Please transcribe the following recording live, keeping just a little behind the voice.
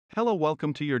Hello,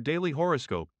 welcome to your daily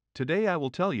horoscope. Today I will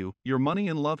tell you your money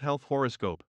and love health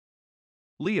horoscope.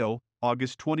 Leo,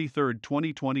 August 23,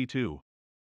 2022.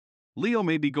 Leo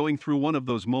may be going through one of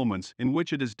those moments in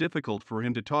which it is difficult for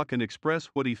him to talk and express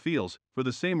what he feels. For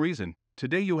the same reason,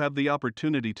 today you have the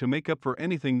opportunity to make up for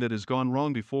anything that has gone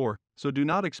wrong before, so do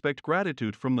not expect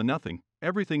gratitude from the nothing.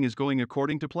 Everything is going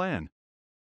according to plan.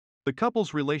 The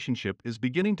couple's relationship is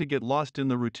beginning to get lost in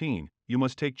the routine. You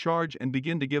must take charge and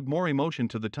begin to give more emotion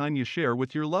to the time you share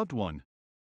with your loved one.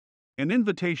 An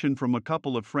invitation from a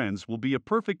couple of friends will be a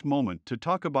perfect moment to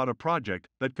talk about a project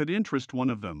that could interest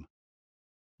one of them.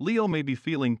 Leo may be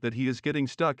feeling that he is getting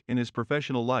stuck in his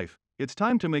professional life. It's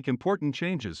time to make important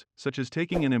changes, such as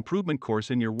taking an improvement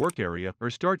course in your work area or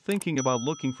start thinking about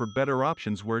looking for better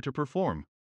options where to perform.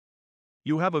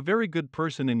 You have a very good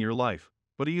person in your life,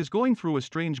 but he is going through a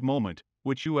strange moment,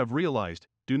 which you have realized.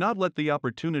 Do not let the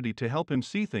opportunity to help him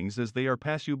see things as they are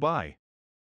pass you by.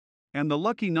 And the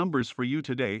lucky numbers for you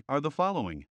today are the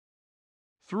following: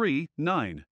 3,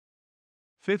 9,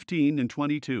 15, and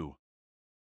 22.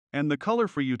 And the color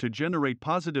for you to generate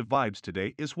positive vibes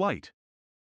today is white.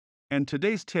 And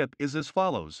today's tip is as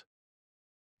follows: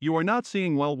 you are not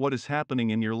seeing well what is happening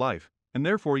in your life, and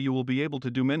therefore you will be able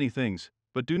to do many things,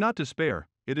 but do not despair.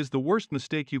 It is the worst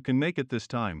mistake you can make at this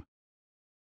time.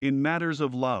 In matters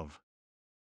of love,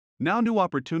 now new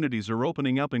opportunities are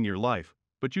opening up in your life,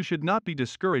 but you should not be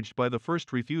discouraged by the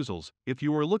first refusals if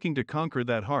you are looking to conquer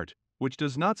that heart, which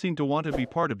does not seem to want to be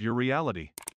part of your reality.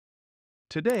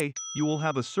 Today, you will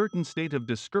have a certain state of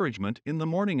discouragement in the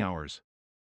morning hours.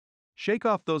 Shake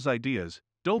off those ideas,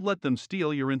 don't let them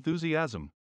steal your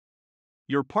enthusiasm.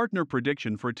 Your partner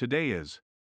prediction for today is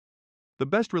the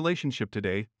best relationship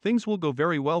today. Things will go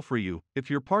very well for you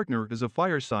if your partner is a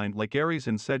fire sign like Aries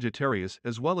and Sagittarius,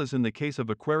 as well as in the case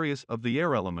of Aquarius of the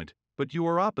air element, but you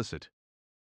are opposite.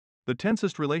 The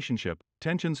tensest relationship,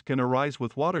 tensions can arise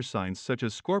with water signs such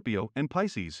as Scorpio and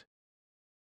Pisces.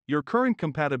 Your current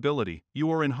compatibility, you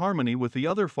are in harmony with the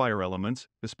other fire elements,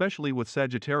 especially with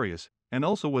Sagittarius, and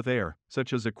also with air,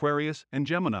 such as Aquarius and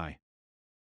Gemini.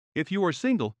 If you are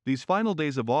single, these final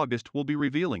days of August will be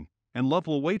revealing, and love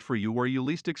will wait for you where you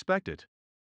least expect it.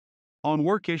 On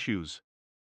work issues,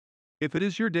 if it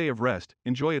is your day of rest,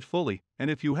 enjoy it fully, and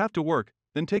if you have to work,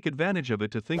 then take advantage of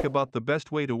it to think about the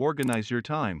best way to organize your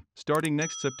time, starting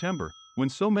next September, when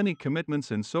so many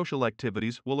commitments and social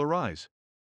activities will arise.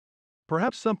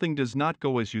 Perhaps something does not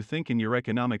go as you think in your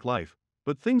economic life,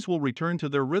 but things will return to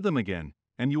their rhythm again,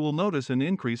 and you will notice an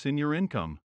increase in your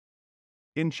income.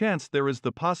 In chance, there is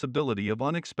the possibility of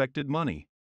unexpected money.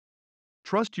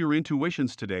 Trust your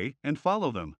intuitions today and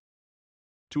follow them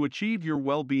to achieve your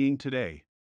well-being today.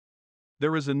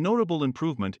 There is a notable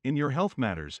improvement in your health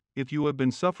matters if you have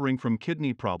been suffering from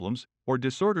kidney problems or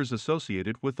disorders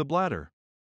associated with the bladder.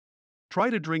 Try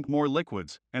to drink more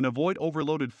liquids and avoid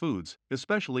overloaded foods,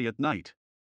 especially at night.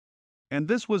 And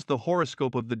this was the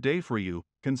horoscope of the day for you.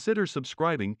 Consider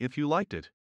subscribing if you liked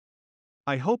it.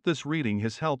 I hope this reading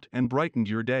has helped and brightened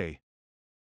your day.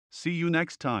 See you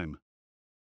next time.